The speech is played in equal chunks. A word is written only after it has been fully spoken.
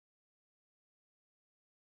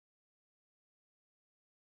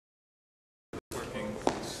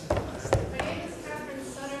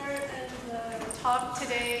talk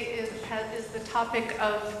today is the topic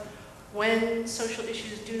of when social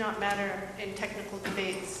issues do not matter in technical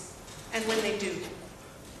debates, and when they do.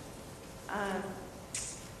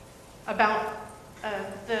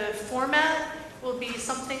 The format will be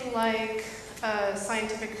something like a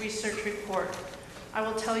scientific research report. I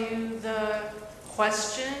will tell you the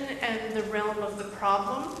question and the realm of the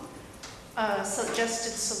problem,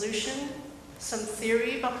 suggested solution, some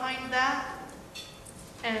theory behind that,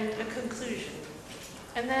 and a conclusion.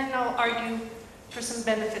 And then I'll argue for some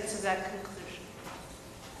benefits of that conclusion.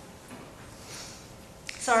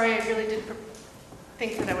 Sorry, I really did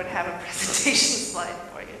think that I would have a presentation slide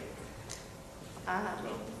for you.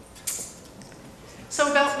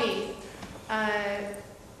 So about me.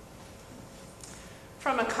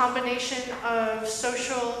 From a combination of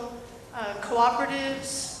social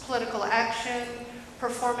cooperatives, political action,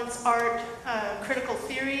 performance art, critical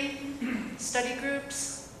theory, study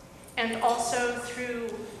groups, and also through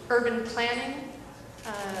urban planning,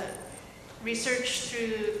 research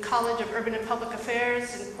through College of Urban and Public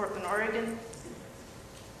Affairs in Portland, Oregon.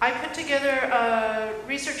 I put together a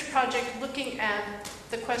research project looking at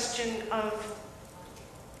the question of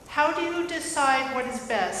how do you decide what is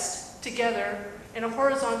best together in a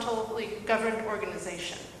horizontally governed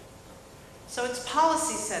organization? So it's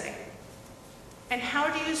policy setting. And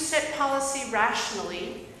how do you set policy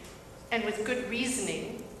rationally and with good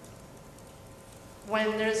reasoning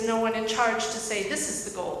when there's no one in charge to say, this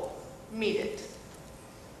is the goal, meet it?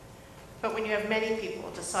 But when you have many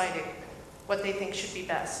people deciding what they think should be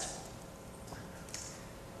best.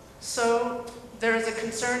 So there is a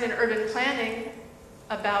concern in urban planning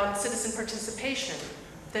about citizen participation,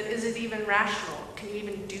 that is it even rational? Can you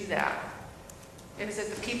even do that? Is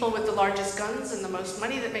it the people with the largest guns and the most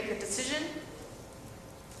money that make the decision?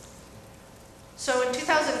 So in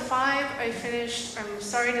 2005, I finished, I'm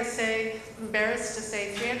sorry to say, embarrassed to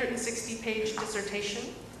say, 360-page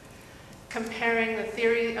dissertation comparing the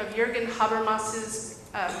theory of Jürgen Habermas's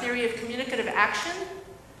theory of communicative action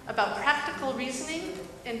about practical reasoning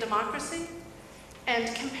in democracy,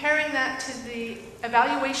 and comparing that to the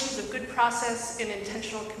evaluations of good process in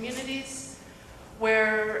intentional communities,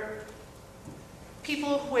 where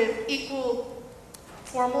people with equal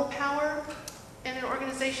formal power in an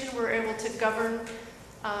organization were able to govern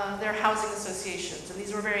their housing associations. And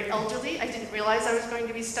these were very elderly. I didn't realize I was going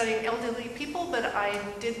to be studying elderly people, but I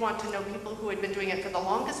did want to know people who had been doing it for the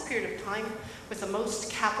longest period of time with the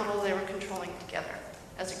most capital they were controlling together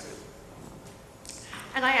as a group.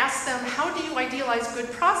 And I asked them, how do you idealize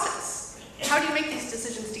good process? How do you make these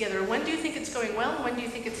decisions together? When do you think it's going well, and when do you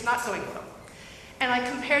think it's not going well? And I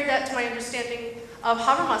compared that to my understanding of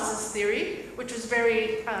Habermas's theory, which was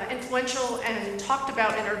very influential and talked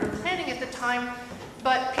about in urban planning at the time,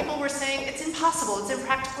 but people were saying, it's impossible, it's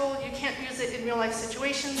impractical, you can't use it in real life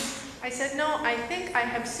situations. I said, no, I think I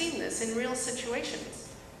have seen this in real situations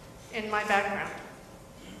in my background.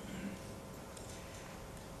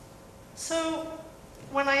 So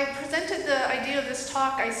when I presented the idea of this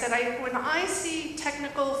talk, I said, when I see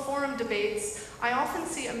technical forum debates, I often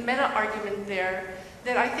see a meta-argument there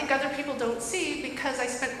that I think other people don't see because I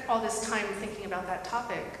spent all this time thinking about that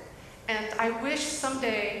topic. And I wish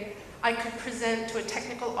someday I could present to a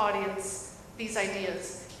technical audience these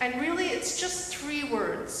ideas. And really, it's just 3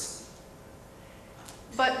 words.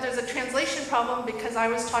 But there's a translation problem because I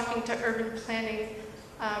was talking to urban planning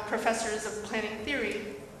professors of planning theory.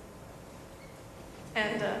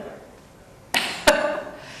 And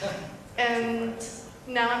and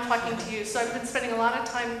now I'm talking to you. So I've been spending a lot of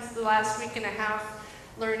time the last week and a half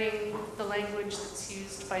learning the language that's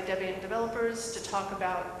used by Debian developers to talk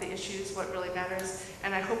about the issues, what really matters,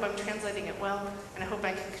 and I hope I'm translating it well, and I hope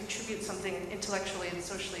I can contribute something intellectually and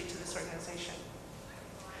socially to this organization.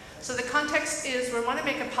 So the context is we want to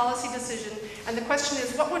make a policy decision, and the question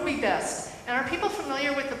is, what would be best? And are people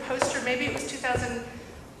familiar with the poster, maybe it was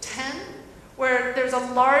 2010, where there's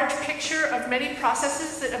a large picture of many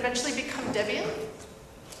processes that eventually become Debian?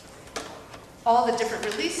 All the different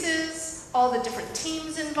releases, all the different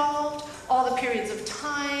teams involved, all the periods of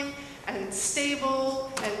time, and stable,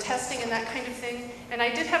 and testing, and that kind of thing. And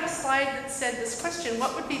I did have a slide that said this question,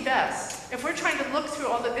 what would be best? If we're trying to look through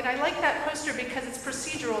all the, and I like that poster because it's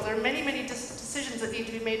procedural. There are many, many decisions that need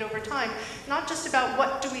to be made over time. Not just about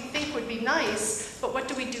what do we think would be nice, but what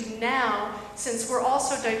do we do now, since we're all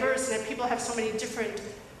so diverse and people have so many different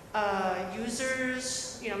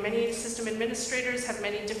users, many system administrators have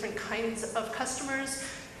many different kinds of customers.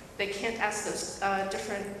 They can't ask those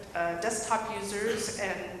different desktop users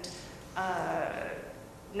and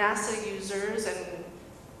NASA users and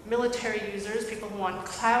military users, people who want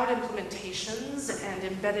cloud implementations and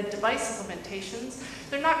embedded device implementations.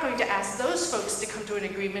 They're not going to ask those folks to come to an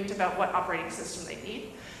agreement about what operating system they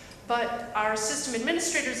need. But our system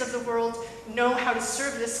administrators of the world know how to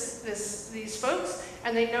serve these folks,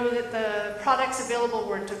 and they know that the products available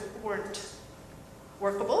weren't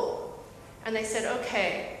workable. And they said,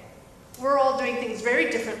 okay, we're all doing things very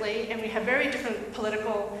differently, and we have very different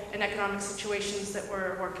political and economic situations that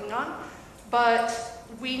we're working on. But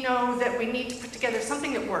we know that we need to put together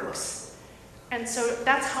something that works. And so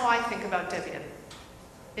that's how I think about Debian,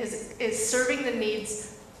 is serving the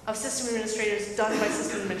needs of system administrators done by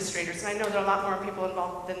system administrators. And I know there are a lot more people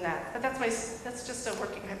involved than that, but that's just a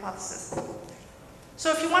working hypothesis.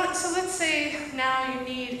 So if you want, so let's say now you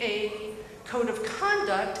need a code of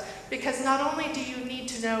conduct, because not only do you need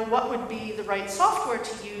to know what would be the right software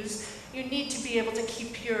to use, you need to be able to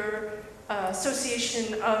keep your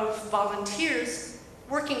association of volunteers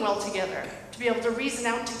working well together, to be able to reason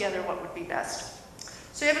out together what would be best.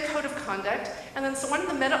 So you have a code of conduct, and then so one of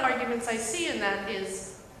the meta arguments I see in that is,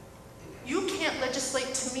 you can't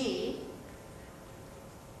legislate to me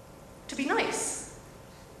to be nice.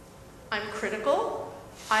 I'm critical.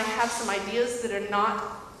 I have some ideas that are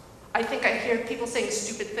not, I think I hear people saying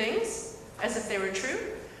stupid things as if they were true,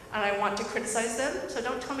 and I want to criticize them, so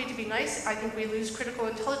don't tell me to be nice. I think we lose critical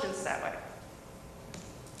intelligence that way.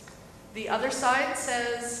 The other side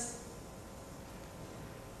says,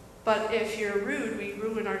 but if you're rude, we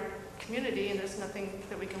ruin our community and there's nothing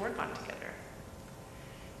that we can work on together.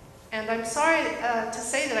 And I'm sorry to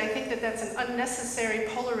say that I think that that's an unnecessary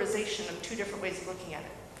polarization of two different ways of looking at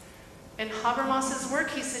it. In Habermas's work,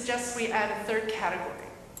 he suggests we add a third category.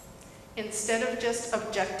 Instead of just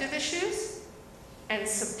objective issues and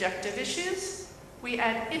subjective issues, we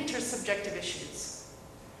add intersubjective issues.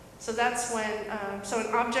 So that's when, so an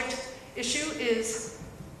object issue is,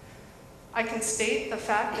 I can state the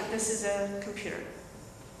fact that this is a computer.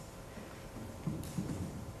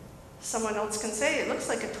 Someone else can say, it looks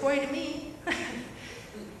like a toy to me.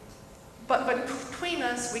 but between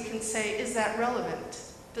us, we can say, is that relevant?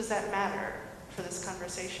 Does that matter for this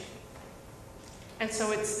conversation? And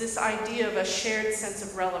so it's this idea of a shared sense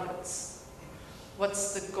of relevance.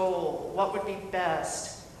 What's the goal? What would be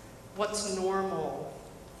best? What's normal?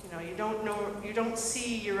 You don't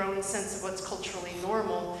see your own sense of what's culturally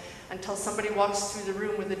normal until somebody walks through the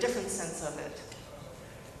room with a different sense of it.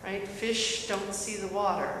 Right? Fish don't see the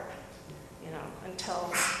water,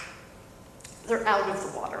 until they're out of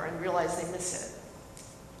the water and realize they miss it.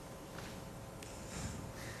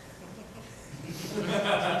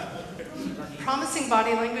 Promising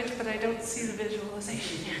body language, but I don't see the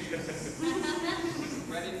visualization yet.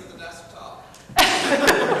 Ready for the desktop.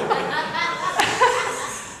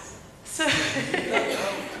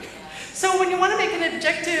 So when you want to make an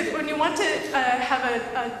objective, when you want to have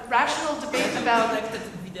a rational debate about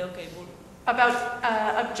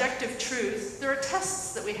objective truth, there are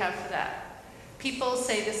tests that we have for that. People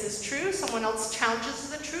say this is true, someone else challenges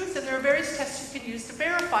the truth, and there are various tests you can use to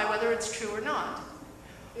verify whether it's true or not.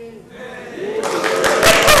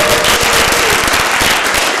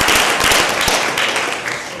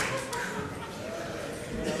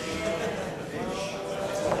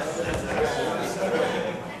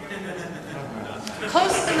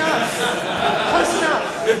 Close enough. Close enough.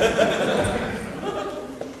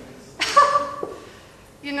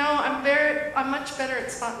 I'm much better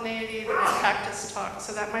at spontaneity than at practice talk,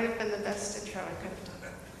 so that might have been the best intro I could have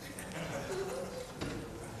done.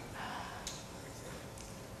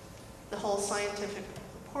 The whole scientific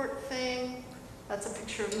report thing, that's a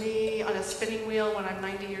picture of me on a spinning wheel when I'm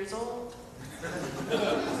 90 years old.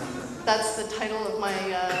 That's the title of my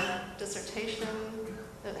dissertation.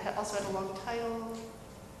 It also had a long title.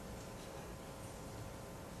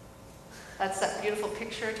 That's that beautiful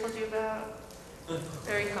picture I told you about.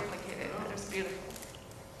 Very complicated, but it's beautiful.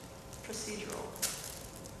 Procedural.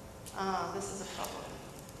 This is a problem.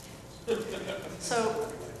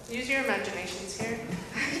 So, use your imaginations here.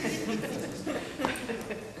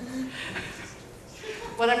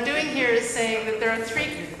 What I'm doing here is saying that there are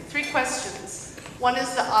three questions. One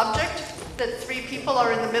is the object that three people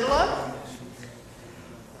are in the middle of.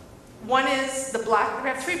 One is we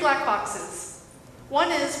have three black boxes.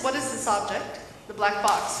 One is, what is this object? The black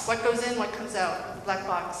box. What goes in, what comes out? The black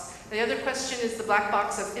box. The other question is the black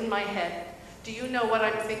box of in my head. Do you know what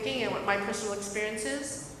I'm thinking and what my personal experience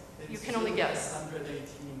is? You can only guess. 118%. Maybe it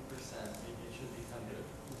should be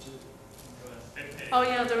 100. Oh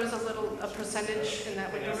yeah, there was a percentage in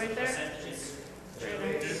that window right there. Percentages.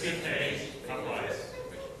 Very nice. Just in case, otherwise.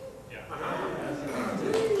 Yeah.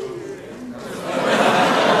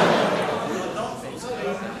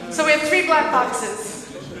 black boxes.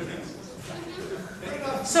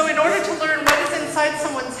 So in order to learn what is inside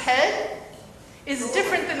someone's head is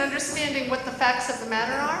different than understanding what the facts of the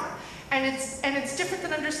matter are, and it's different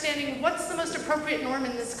than understanding what's the most appropriate norm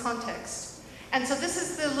in this context. And so this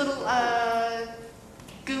is the little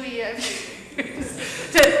GUI I've used,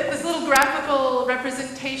 this little graphical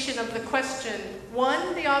representation of the question.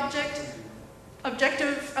 1, the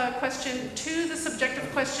objective question, 2, the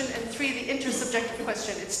subjective question, and 3, the intersubjective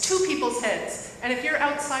question. It's 2 people's heads, and if you're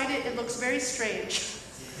outside it, it looks very strange.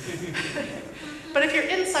 But if you're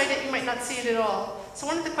inside it, you might not see it at all. So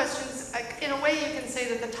one of the questions, in a way you can say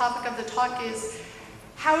that the topic of the talk is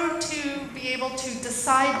how to be able to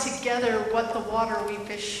decide together what the water we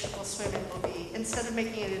fish will swim in will be, instead of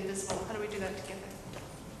making it invisible. How do we do that together?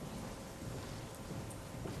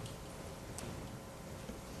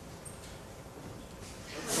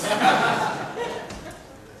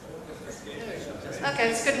 Okay,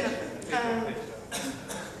 it's good enough.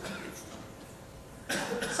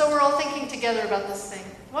 So we're all thinking together about this thing.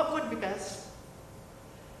 What would be best?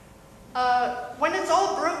 When it's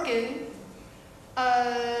all broken,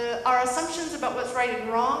 our assumptions about what's right and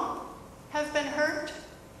wrong have been hurt.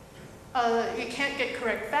 You can't get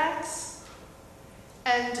correct facts,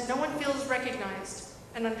 and no one feels recognized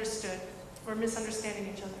and understood. We're misunderstanding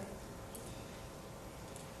each other.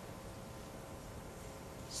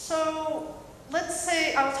 So let's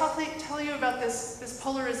say, I'll tell you about this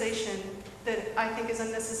polarization that I think is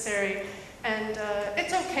unnecessary. And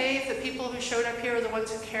it's okay if the people who showed up here are the ones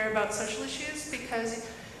who care about social issues, because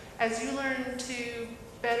as we learn to be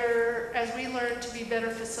better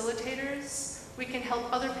facilitators, we can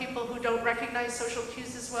help other people who don't recognize social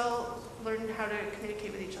cues as well learn how to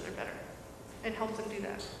communicate with each other better and help them do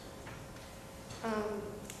that.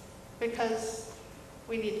 Because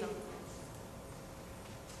we need them.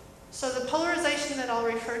 So the polarization that I'll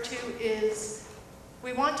refer to is,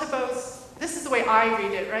 we want to both, this is the way I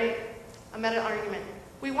read it, right? A meta-argument.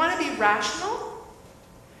 We want to be rational,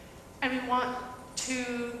 and we want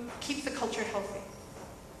to keep the culture healthy.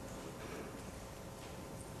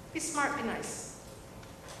 Be smart, be nice.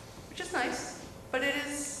 Which is nice, but it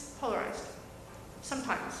is polarized.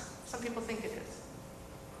 Sometimes. Some people think it is.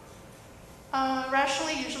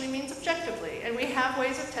 Rationally usually means objectively, and we have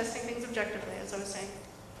ways of testing things objectively, as I was saying.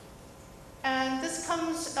 And this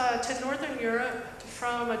comes to Northern Europe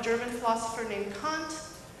from a German philosopher named Kant,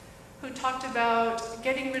 who talked about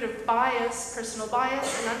getting rid of bias, personal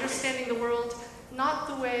bias, and understanding the world not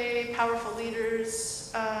the way powerful leaders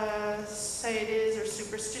say it is, or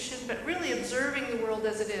superstition, but really observing the world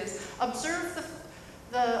as it is. Observe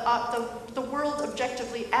the world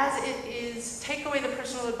objectively as it is, take away the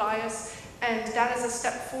personal bias, and that is a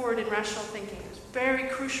step forward in rational thinking. It's very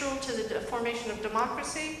crucial to the formation of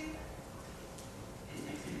democracy.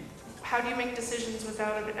 How do you make decisions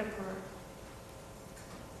without an emperor?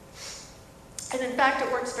 And in fact, it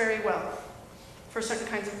works very well for certain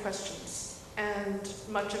kinds of questions. And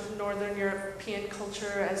much of Northern European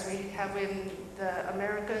culture, as we have in the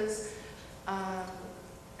Americas,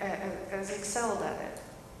 has excelled at it.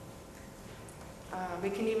 We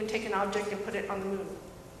can even take an object and put it on the moon.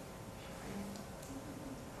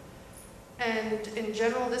 And in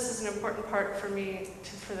general, this is an important part for me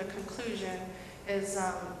for the conclusion, is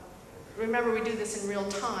remember, we do this in real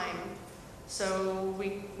time. So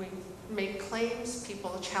we make claims,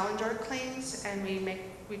 people challenge our claims, and we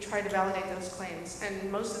try to validate those claims.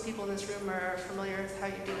 And most of the people in this room are familiar with how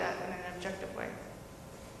you do that in an objective way.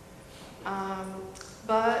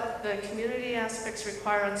 But the community aspects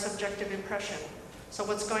require a subjective impression. So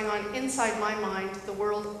what's going on inside my mind, the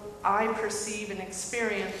world I perceive and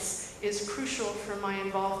experience, is crucial for my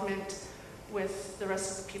involvement with the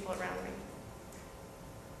rest of the people around me.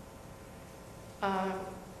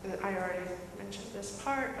 I already mentioned this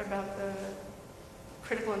part about the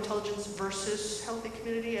critical intelligence versus healthy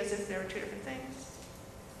community, as if they were two different things.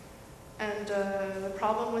 And the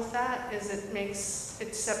problem with that is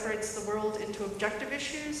it separates the world into objective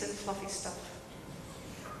issues and fluffy stuff.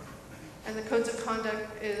 And the codes of conduct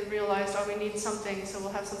realized, oh, we need something, so we'll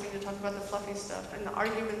have something to talk about the fluffy stuff. And the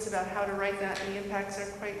arguments about how to write that and the impacts are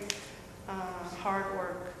quite hard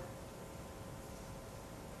work.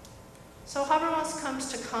 So Habermas comes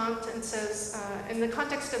to Kant and says, in the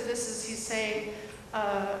context of this, is he's saying,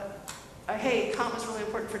 hey, Kant was really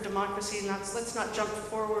important for democracy, and let's not jump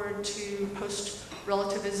forward to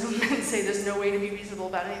post-relativism and say there's no way to be reasonable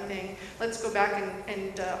about anything. Let's go back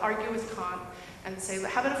and argue with Kant and say,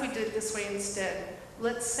 how about if we did it this way instead?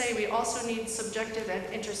 Let's say we also need subjective and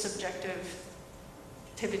intersubjectivity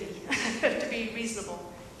to be reasonable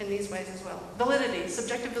in these ways as well. Validity,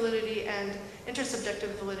 subjective validity and intersubjective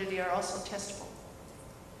validity are also testable.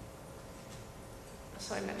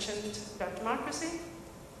 So I mentioned about democracy.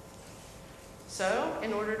 So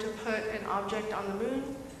in order to put an object on the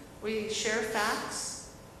moon, we share facts,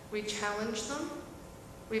 we challenge them,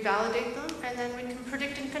 we validate them, and then we can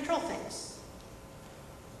predict and control things.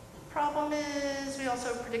 Problem is, we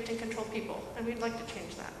also predict and control people, and we'd like to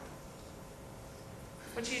change that.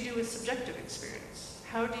 What do you do with subjective experience?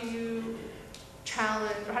 How do you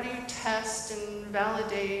challenge, or how do you test and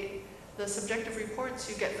validate the subjective reports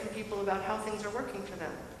you get from people about how things are working for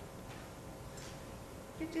them?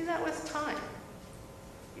 You do that with time.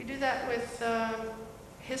 You do that with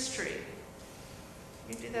history.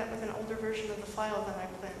 You do that with an older version of the file than I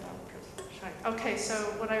planned on. Okay, so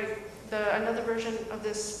another version of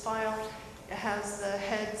this file, it has the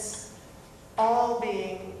heads all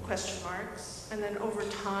being question marks, and then over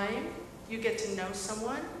time, you get to know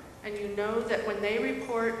someone, and you know that when they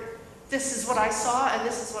report, this is what I saw and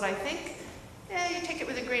this is what I think, you take it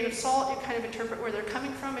with a grain of salt, you kind of interpret where they're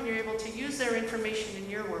coming from, and you're able to use their information in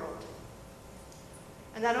your world.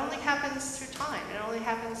 And that only happens through time. It only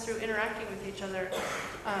happens through interacting with each other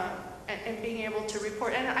and being able to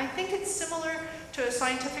report. And I think it's similar to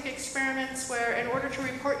scientific experiments where in order to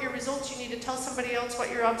report your results, you need to tell somebody else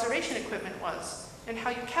what your observation equipment was and how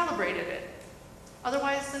you calibrated it.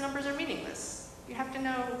 Otherwise, the numbers are meaningless. You have to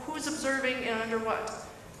know who's observing and under what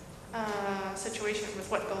situation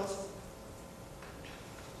with what goals.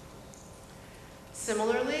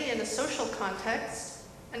 Similarly, in a social context,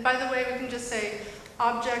 and by the way, we can just say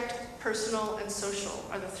object, personal, and social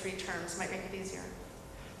are the three terms, might make it easier.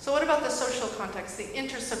 So what about the social context, the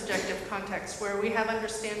intersubjective context, where we have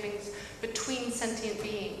understandings between sentient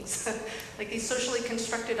beings, like these socially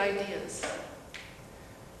constructed ideas?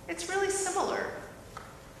 It's really similar.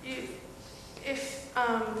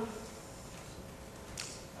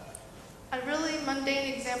 A really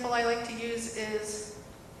mundane example I like to use is,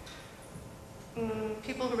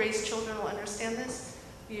 people who raise children will understand this.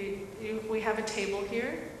 We have a table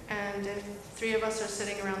here, and if three of us are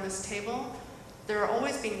sitting around this table, there will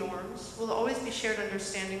always be norms, will always be shared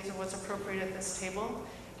understandings of what's appropriate at this table,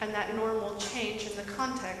 and that norm will change in the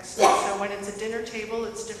context. So when it's a dinner table,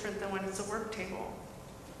 it's different than when it's a work table.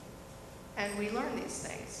 And we learn these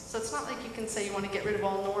things. So it's not like you can say you want to get rid of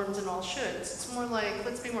all norms and all shoulds. It's more like,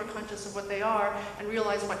 let's be more conscious of what they are and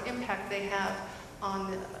realize what impact they have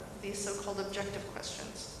on these so-called objective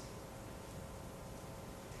questions.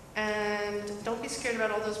 And don't be scared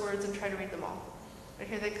about all those words and try to read them all. But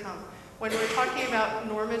here they come. When we're talking about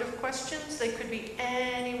normative questions, they could be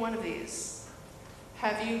any one of these.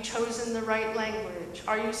 Have you chosen the right language?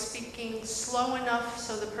 Are you speaking slow enough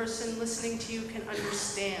so the person listening to you can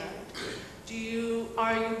understand?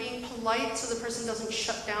 Are you being polite so the person doesn't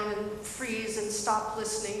shut down and freeze and stop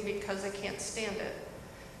listening because they can't stand it?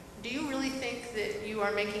 Do you really think that you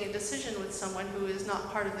are making a decision with someone who is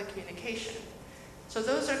not part of the communication? So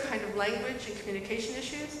those are kind of language and communication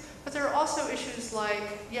issues, but there are also issues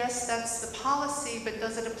like, yes, that's the policy, but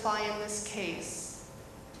does it apply in this case?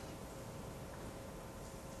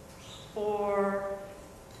 Or,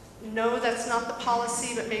 no, that's not the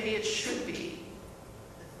policy, but maybe it should be.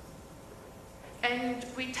 And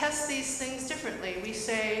we test these things differently. We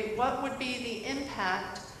say, what would be the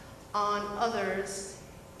impact on others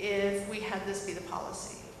if we had this be the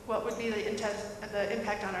policy? What would be the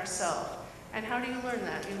impact on ourselves? And how do you learn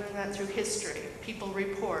that? You learn that through history. People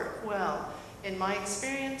report, well, in my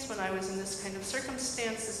experience, when I was in this kind of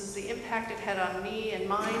circumstance, this is the impact it had on me and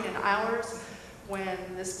mine and ours when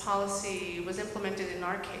this policy was implemented in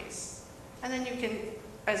our case. And then you can,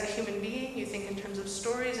 as a human being, you think in terms of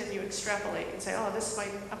stories and you extrapolate and say, oh, this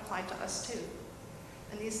might apply to us too.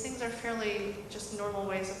 And these things are fairly just normal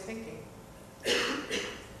ways of thinking.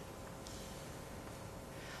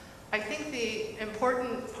 I think the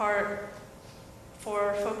important part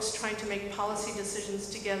for folks trying to make policy decisions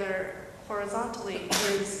together horizontally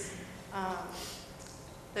is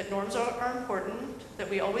that norms are important, that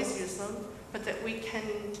we always use them, but that we can,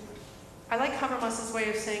 I like Habermas's way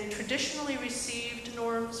of saying traditionally received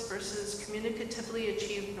norms versus communicatively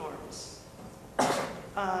achieved norms.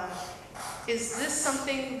 Is this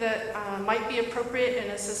something that might be appropriate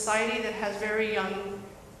in a society that has very young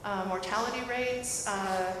mortality rates,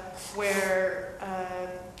 where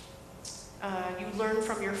you learn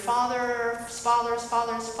from your father's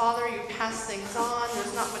father, you pass things on,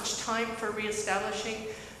 there's not much time for reestablishing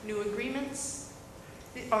new agreements?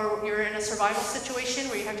 Or you're in a survival situation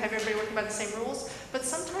where you have to have everybody working by the same rules, but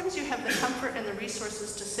sometimes you have the comfort and the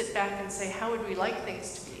resources to sit back and say, how would we like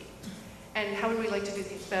things to be? And how would we like to do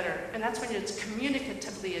these better? And that's when it's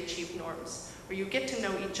communicatively achieved norms, where you get to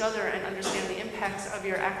know each other and understand the impacts of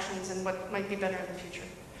your actions and what might be better in the future.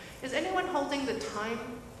 Is anyone holding the time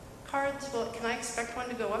cards? Well, can I expect one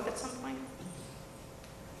to go up at some point?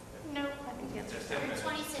 No, I think the answer is no. 26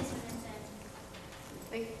 minutes in.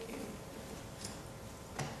 Thank you.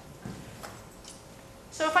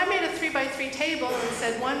 So if I made a 3x3 table and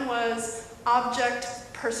said one was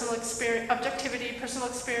objectivity, personal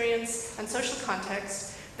experience, and social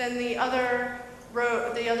context, then the other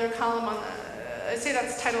column on I say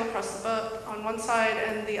that's title across the book on one side,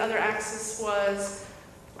 and the other axis was,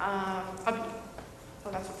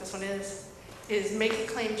 that's what this one is make a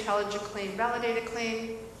claim, challenge a claim, validate a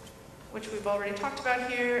claim, which we've already talked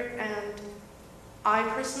about here. And I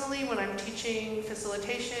personally, when I'm teaching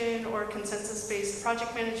facilitation or consensus-based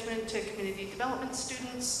project management to community development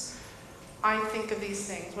students, I think of these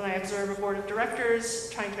things. When I observe a board of directors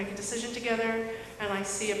trying to make a decision together, and I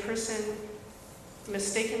see a person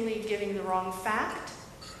mistakenly giving the wrong fact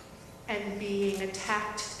and being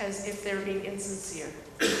attacked as if they're being insincere,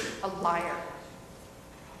 a liar.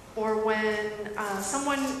 Or when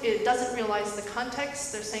someone doesn't realize the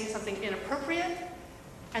context, they're saying something inappropriate,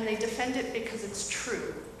 and they defend it because it's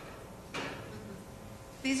true.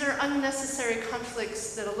 These are unnecessary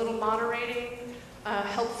conflicts that a little moderating,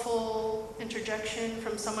 helpful interjection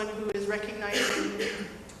from someone who is recognizing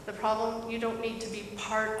the problem. You don't need to be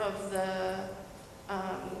part of the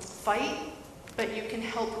fight, but you can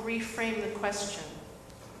help reframe the question.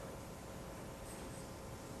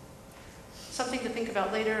 Something to think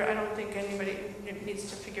about later. I don't think anybody needs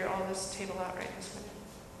to figure all this table out right this minute.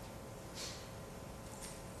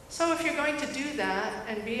 So if you're going to do that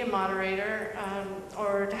and be a moderator,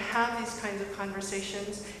 or to have these kinds of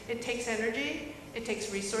conversations, it takes energy, it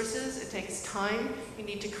takes resources, it takes time. You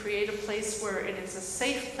need to create a place where it is a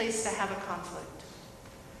safe place to have a conflict,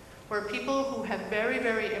 where people who have very,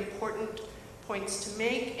 very important points to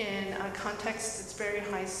make in a context that's very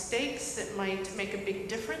high stakes, that might make a big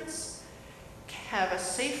difference, have a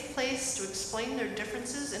safe place to explain their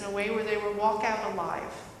differences in a way where they will walk out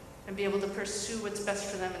alive and be able to pursue what's best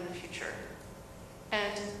for them in the future,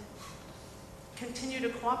 and continue to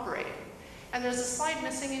cooperate. And there's a slide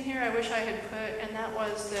missing in here I wish I had put, and that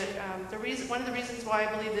was that one of the reasons why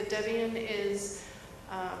I believe that Debian is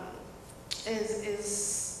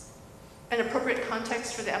an appropriate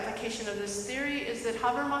context for the application of this theory is that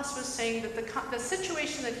Habermas was saying that the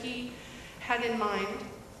situation that he had in mind.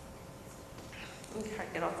 Let me try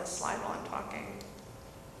to get off this slide while I'm talking.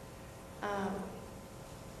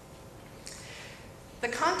 The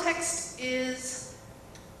context is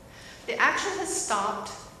the action has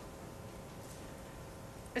stopped.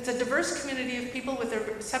 It's a diverse community of people with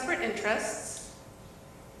their separate interests.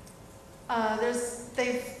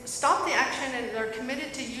 They've stopped the action and they're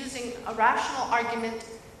committed to using a rational argument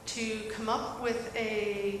to come up with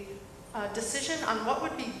a decision on what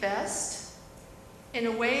would be best in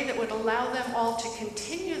a way that would allow them all to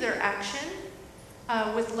continue their action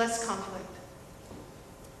with less conflict.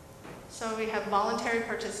 So we have voluntary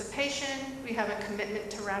participation, we have a commitment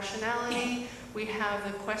to rationality, we have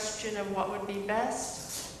the question of what would be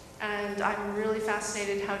best, and I'm really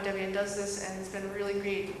fascinated how Debian does this, and it's been really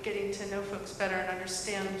great getting to know folks better and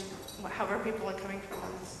understand how our people are coming from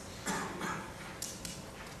on this.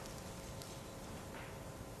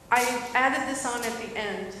 I added this on at the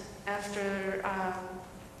end after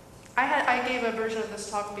I gave a version of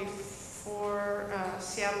this talk before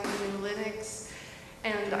Seattle New Linux,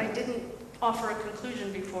 and I didn't offer a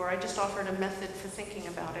conclusion before. I just offered a method for thinking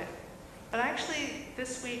about it. But actually,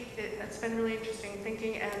 this week, it's been really interesting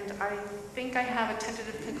thinking, and I think I have a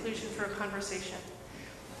tentative conclusion for a conversation.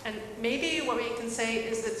 And maybe what we can say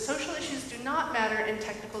is that social issues do not matter in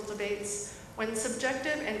technical debates when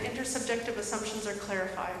subjective and intersubjective assumptions are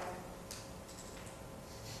clarified.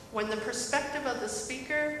 When the perspective of the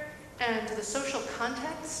speaker and the social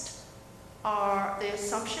context the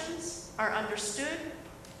assumptions are understood,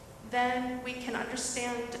 then we can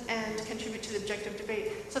understand and contribute to the objective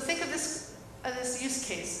debate. So think of this use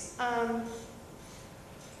case.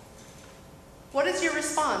 What is your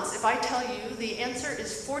response if I tell you the answer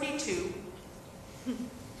is 42?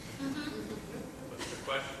 What's the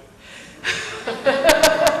question?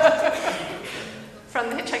 From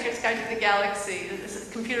the Hitchhiker's Guide to the Galaxy, this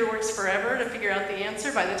computer works forever to figure out the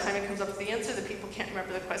answer. By the time it comes up with the answer, the people can't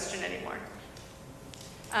remember the question anymore.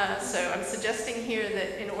 So I'm suggesting here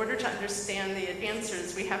that in order to understand the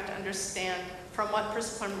answers, we have to understand from what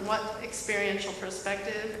experiential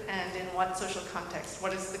perspective and in what social context.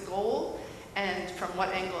 What is the goal, and from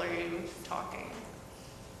what angle are you talking?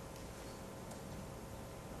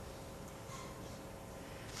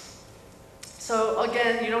 So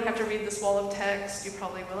again, you don't have to read this wall of text, you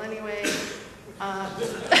probably will anyway.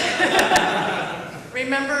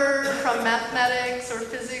 Remember from mathematics or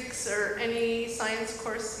physics or any science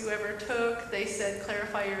course you ever took, they said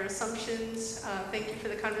clarify your assumptions. Thank you for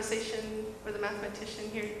the conversation with the mathematician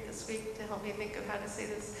here this week to help me think of how to say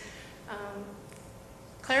this.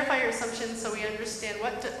 Clarify your assumptions so we understand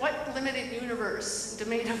what limited universe,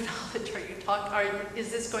 domain of knowledge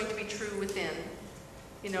is this going to be true within?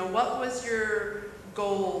 You know, what was your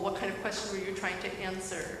goal? What kind of question were you trying to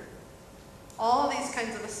answer? All these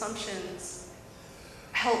kinds of assumptions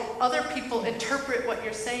help other people interpret what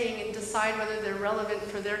you're saying and decide whether they're relevant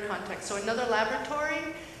for their context. So another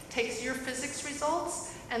laboratory takes your physics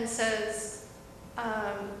results and says,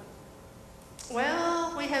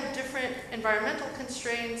 well, we have different environmental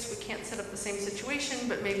constraints, we can't set up the same situation,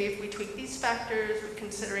 but maybe if we tweak these factors,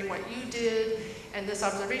 considering what you did, and this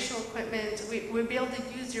observational equipment, we'd be able to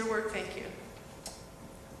use your work, thank you.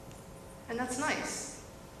 And that's nice.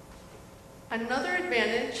 Another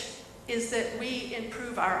advantage is that we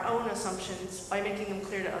improve our own assumptions by making them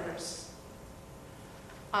clear to others.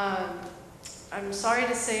 I'm sorry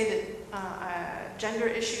to say that gender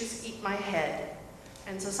issues eat my head.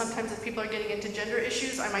 And so sometimes if people are getting into gender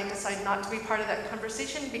issues, I might decide not to be part of that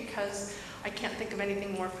conversation because I can't think of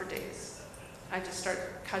anything more for days. I just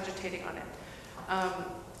start cogitating on it.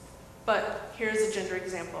 But here's a gender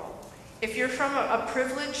example. If you're from a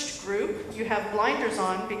privileged group, you have blinders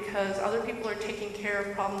on because other people are taking care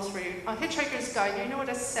of problems for you. A Hitchhiker's Guide, do you know what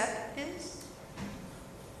a set is?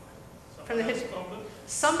 From the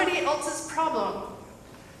somebody else's problem.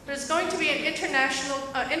 There's going to be an international,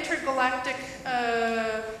 intergalactic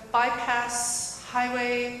bypass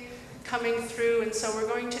highway coming through, and so we're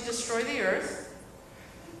going to destroy the Earth.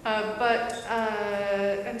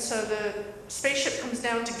 And so the spaceship comes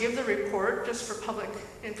down to give the report, just for public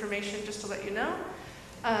information, just to let you know.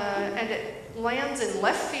 And it lands in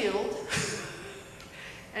left field,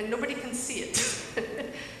 and nobody can see it.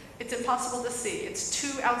 It's impossible to see. It's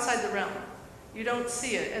too outside the realm. You don't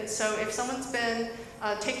see it. And so if someone's been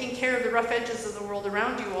taking care of the rough edges of the world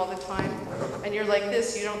around you all the time, and you're like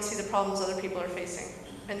this, you don't see the problems other people are facing.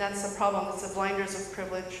 And that's the problem. It's the blinders of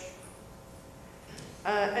privilege.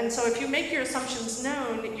 And so if you make your assumptions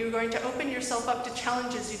known, you're going to open yourself up to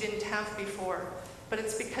challenges you didn't have before. But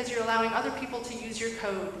it's because you're allowing other people to use your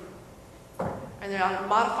code. And they're allowed to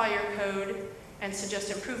modify your code and suggest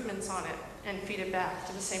improvements on it and feed it back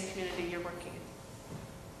to the same community you're working in.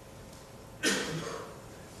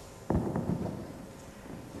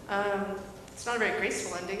 It's not a very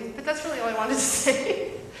graceful ending, but that's really all I wanted to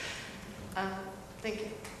say. Thank you.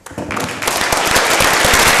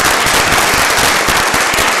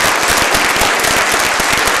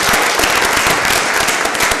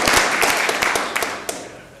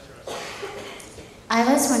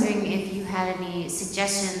 I was wondering if you had any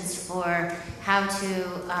suggestions for how to,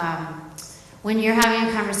 when you're having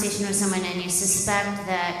a conversation with someone and you suspect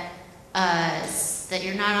that that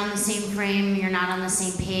you're not on the same frame, you're not on the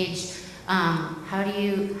same page, how do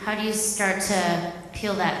you start to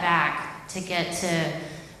peel that back to get to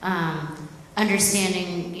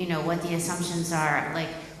understanding, you know, what the assumptions are? Like,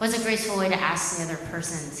 what's a graceful way to ask the other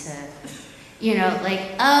person to, you know,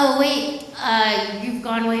 like, oh wait, you've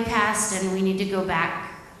gone way past and we need to go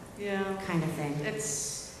back, yeah, kind of thing.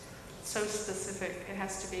 It's so specific. It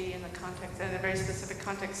has to be in the context, in a very specific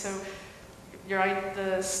context. So you're right,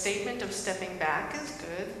 the statement of stepping back is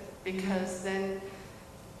good, because then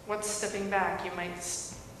what's stepping back? You might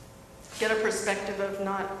get a perspective of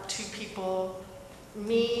not two people,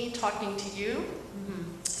 me talking to you,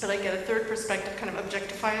 but I get a third perspective, kind of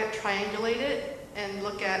objectify it, triangulate it, and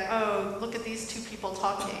look at, oh, look at these two people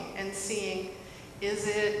talking and seeing, is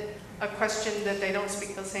it a question that they don't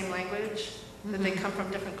speak the same language, that they come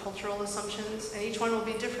from different cultural assumptions, and each one will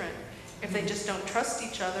be different. If they just don't trust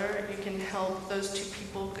each other, you can help those two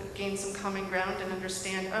people gain some common ground and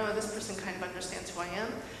understand, oh, this person kind of understands who I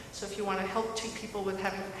am. So if you want to help two people with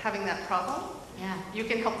having that problem, Yeah. you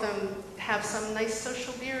can help them have some nice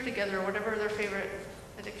social beer together, or whatever their favorite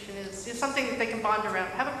addiction is. It's something that they can bond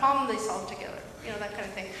around. Have a problem they solve together, you know, that kind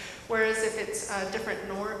of thing. Whereas if it's a different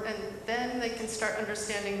norm, and then they can start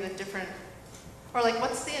understanding the different, or like,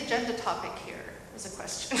 what's the agenda topic here is a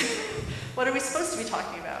question. What are we supposed to be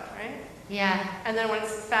talking about, right? Yeah. And then when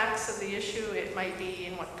it's the facts of the issue, it might be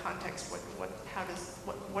in what context,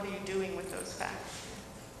 what are you doing with those facts?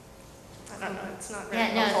 I don't know, it's not very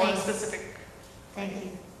helpful and specific. Thank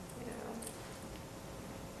you.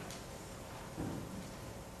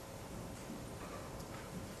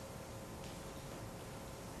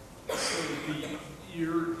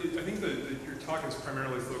 So I think that your talk is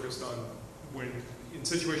primarily focused on when in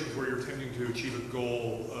situations where you're attempting to achieve a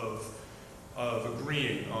goal of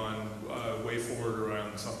agreeing on a way forward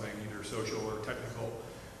around something, either social or technical,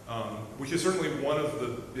 which is certainly one of the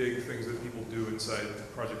big things that people do inside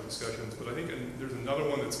project discussions. But I think there's another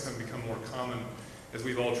one that's kind of become more common as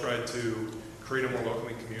we've all tried to create a more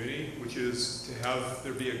welcoming community, which is to have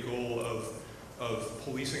there be a goal of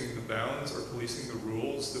policing the bounds or policing the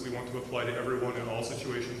rules that we want to apply to everyone in all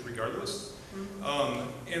situations regardless.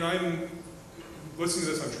 And I'm listening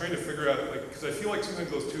to this, I'm trying to figure out, like, because I feel like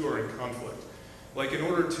sometimes those two are in conflict. Like, in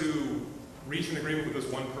order to reach an agreement with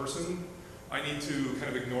this one person, I need to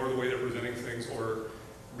kind of ignore the way they're presenting things or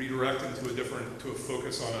redirect them to a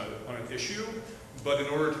focus on an issue. But in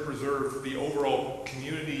order to preserve the overall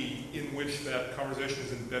community in which that conversation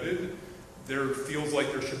is embedded, there feels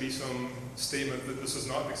like there should be some statement that this is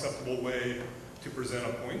not an acceptable way to present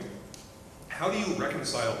a point. How do you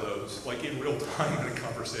reconcile those, like in real time in a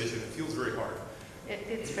conversation? It feels very hard.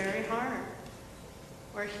 It's very hard.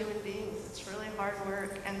 We're human beings. It's really hard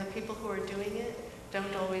work, and the people who are doing it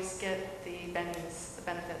don't always get the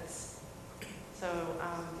benefits. So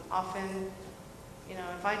often, you know,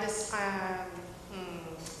 if I just,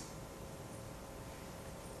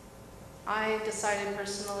 I decided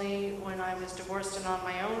personally when I was divorced and on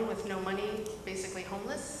my own with no money, basically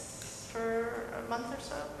homeless for a month or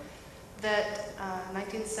so, that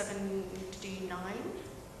 1979,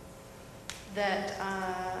 that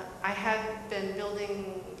I had been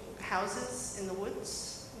building houses in the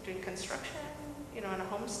woods, doing construction, you know, on a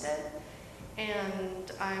homestead,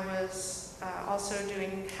 and I was also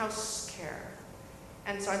doing house care.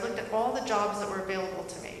 And so I looked at all the jobs that were available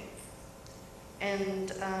to me. And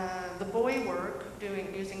the boy work,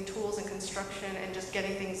 using tools and construction and just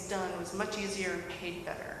getting things done was much easier and paid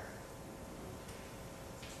better.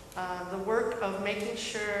 The work of making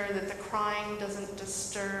sure that the crying doesn't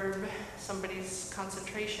disturb somebody's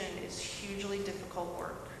concentration is hugely difficult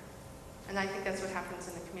work. And I think that's what happens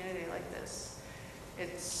in a community like this.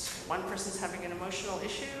 It's one person's having an emotional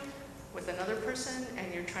issue with another person,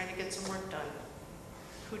 and you're trying to get some work done.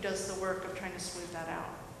 Who does the work of trying to smooth that out?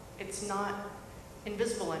 It's not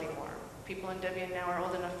invisible anymore. People in Debian now are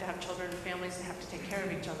old enough to have children and families and have to take care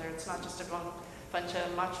of each other. It's not just a bunch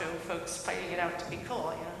of macho folks fighting it out to be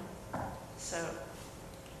cool, you know? So,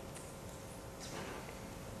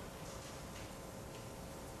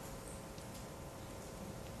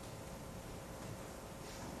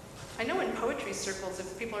 I know in poetry circles,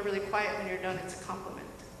 if people are really quiet when you're done, it's a compliment.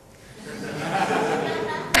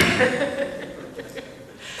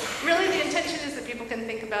 Really, the intention is that people can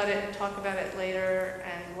think about it and talk about it later,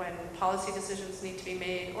 and when policy decisions need to be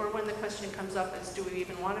made, or when the question comes up is, do we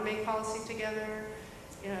even want to make policy together?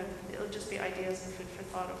 You know, it'll just be ideas and food for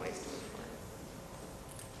thought of ways to move forward.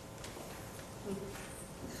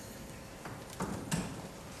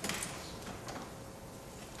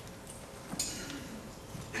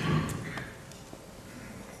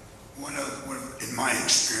 In my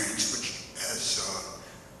experience, which has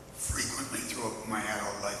frequently throughout my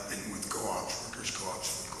adult life been with co-ops, workers'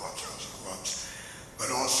 co-ops, food co-ops, housing co-ops,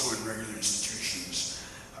 but also in regular institutions,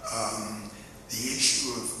 the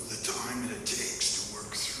issue of the time that it takes to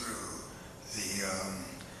work through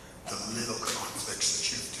the little conflicts that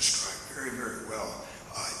you've described very, very well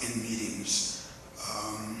in meetings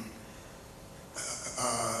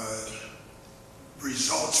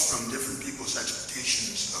results from different people's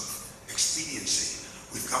expectations of expediency.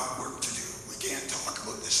 We've got work to do. We can't talk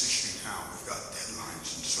about this issue now. We've got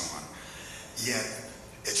deadlines and so on. Yet,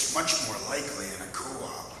 it's much more likely in a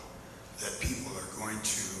co-op that people are going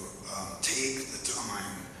to take the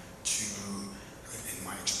time to, in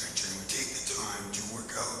my experience, take the time to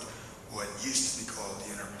work out what used to be called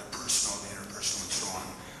the interpersonal, and so on,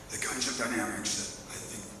 the kinds of dynamics that I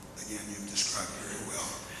think, again, you've described very well.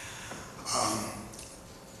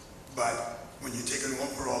 But when you take an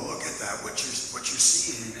overall look at that, what you're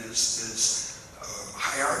seeing is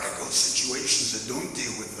hierarchical situations that don't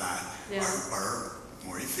deal with that are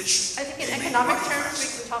more efficient. I think in economic terms, we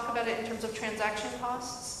can talk about it in terms of transaction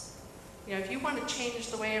costs. You know, if you want to change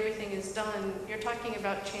the way everything is done, you're talking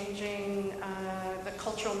about changing the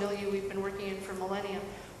cultural milieu we've been working in for millennia,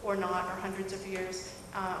 or not, or hundreds of years,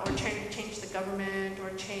 or change the government,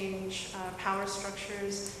 or change power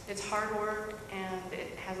structures. It's hard work, and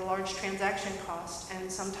it has a large transaction cost,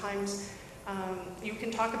 and sometimes you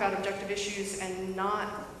can talk about objective issues and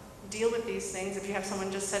not deal with these things if you have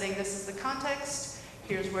someone just saying, this is the context,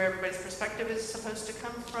 here's where everybody's perspective is supposed to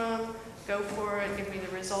come from, go for it, give me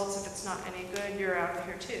the results. If it's not any good, you're out of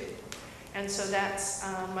here too. And so that's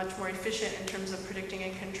much more efficient in terms of predicting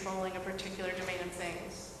and controlling a particular domain of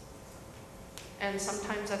things. And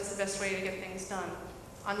sometimes that's the best way to get things done.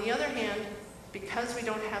 On the other hand, because we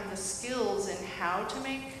don't have the skills in how to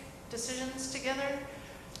make decisions together,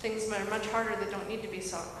 things are much harder that don't need to be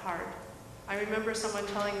so hard. I remember someone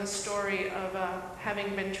telling the story of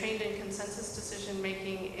having been trained in consensus decision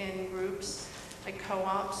making in groups, like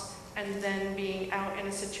co-ops, and then being out in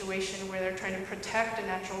a situation where they're trying to protect a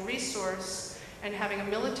natural resource and having a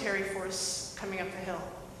military force coming up the hill.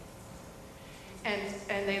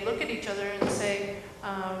 And they look at each other and say,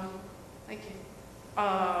 thank you.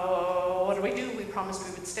 What do? We promised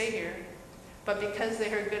we would stay here. But because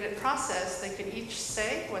they are good at process, they could each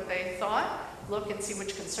say what they thought, look and see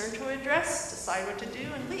which concern to address, decide what to do,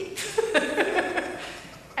 and leave.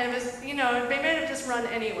 And it was, they may have just run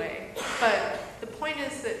anyway. But the point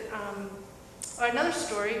is that, another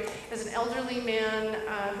story is an elderly man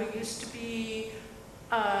who used to be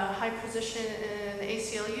a high position in the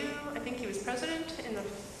ACLU. I think he was president in the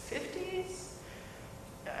 50s.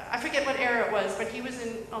 I forget what era it was, but he was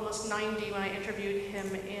in almost 90 when I interviewed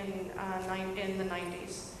him in the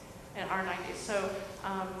 90s, in our 90s. So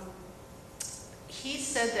he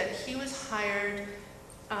said that he was hired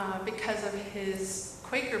because of his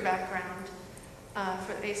Quaker background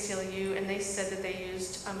for the ACLU, and they said that they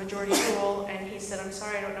used a majority rule, and he said, I'm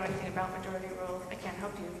sorry, I don't know anything about majority rule, I can't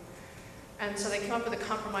help you. And so they came up with a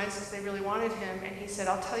compromise because they really wanted him, and he said,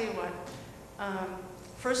 I'll tell you what,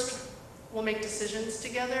 first we'll make decisions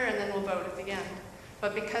together and then we'll vote at the end.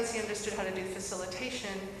 But because he understood how to do facilitation,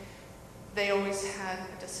 they always had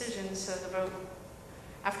a decision, so the vote,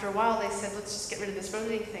 after a while they said, let's just get rid of this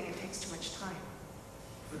voting thing, it takes too much time.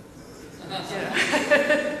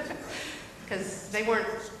 Because they weren't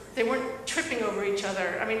tripping over each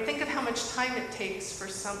other. I mean, think of how much time it takes for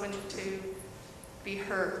someone to be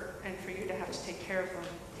hurt and for you to have to take care of them.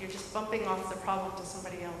 You're just bumping off the problem to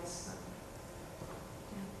somebody else.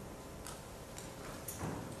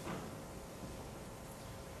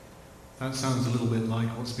 That sounds a little bit like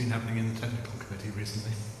what's been happening in the technical committee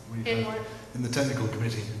recently. In the technical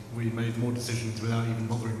committee, we made more decisions without even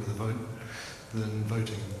bothering with a vote than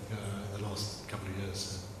voting in the last couple of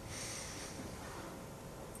years.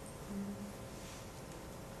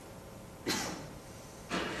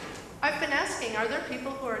 I've been asking, are there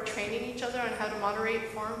people who are training each other on how to moderate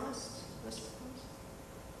forum lists? It's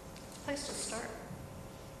a place to start.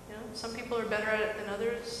 Some people are better at it than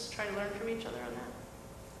others. Try to learn from each other on that.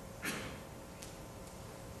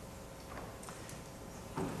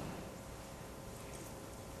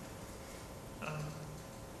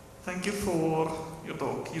 Thank you for your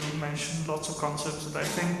talk. You mentioned lots of concepts that I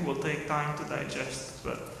think will take time to digest,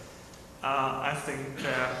 but I think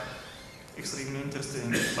they're extremely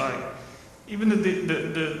interesting. Like even the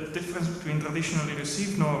difference between traditionally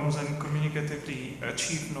received norms and communicatively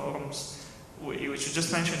achieved norms, which you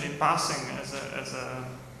just mentioned in passing as a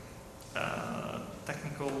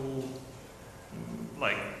technical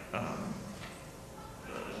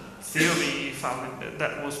theory found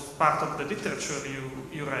that was part of the literature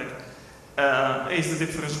you read, is the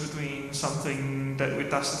difference between something that we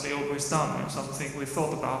tacitly always done and something we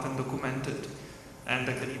thought about and documented and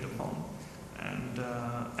agreed upon.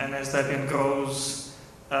 And as that then grows,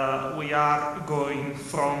 we are going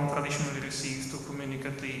from traditionally received to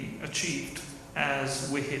communicatively achieved as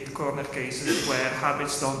we hit corner cases where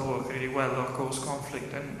habits don't work really well or cause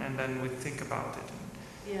conflict, and then we think about it.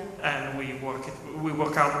 Yeah. And we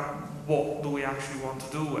work out what do we actually want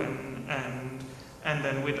to do, and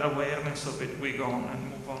then with awareness of it we go on and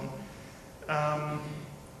move on.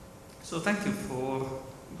 So thank you for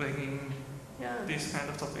bringing these kind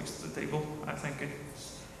of topics to the table. I think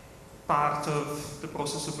it's part of the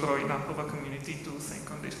process of growing up of a community to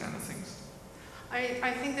think on these kind of things.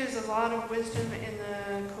 I think there's a lot of wisdom in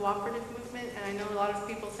the cooperative movement, and I know a lot of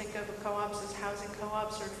people think of co-ops as housing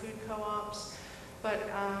co-ops or food co-ops.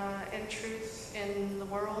 But in truth, in the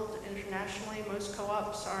world, internationally, most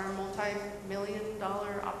co-ops are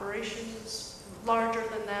multi-million-dollar operations, larger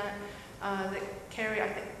than that, that carry, I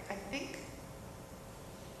think,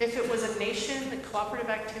 if it was a nation, the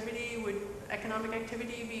cooperative activity economic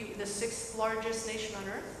activity be the 6th largest nation on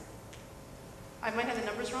earth. I might have the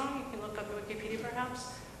numbers wrong, you can look up at Wikipedia perhaps.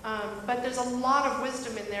 But there's a lot of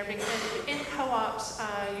wisdom in there because in co-ops,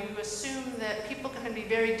 you assume that people can be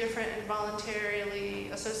very different and voluntarily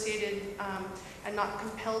associated and not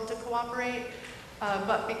compelled to cooperate.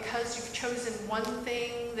 But because you've chosen one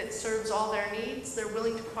thing that serves all their needs, they're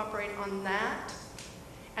willing to cooperate on that.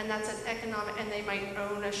 And that's an economic, and they might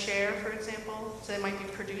own a share, for example. So they might be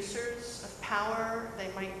producers of power. They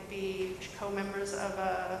might be co-members of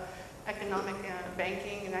economic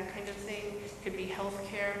banking and that kind of thing. Could be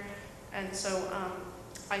healthcare. And so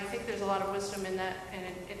I think there's a lot of wisdom in that, and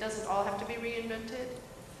it doesn't all have to be reinvented.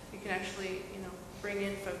 You can actually, bring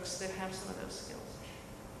in folks that have some of those skills.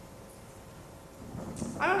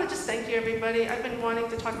 I want to just thank you, everybody. I've been wanting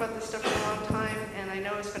to talk about this stuff for a long time, and I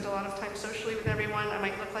know I spent a lot of time socially with everyone. I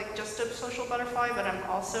might look like just a social butterfly, but I'm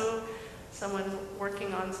also someone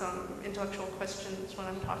working on some intellectual questions when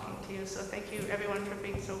I'm talking to you. So thank you, everyone, for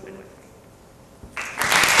being so open with me.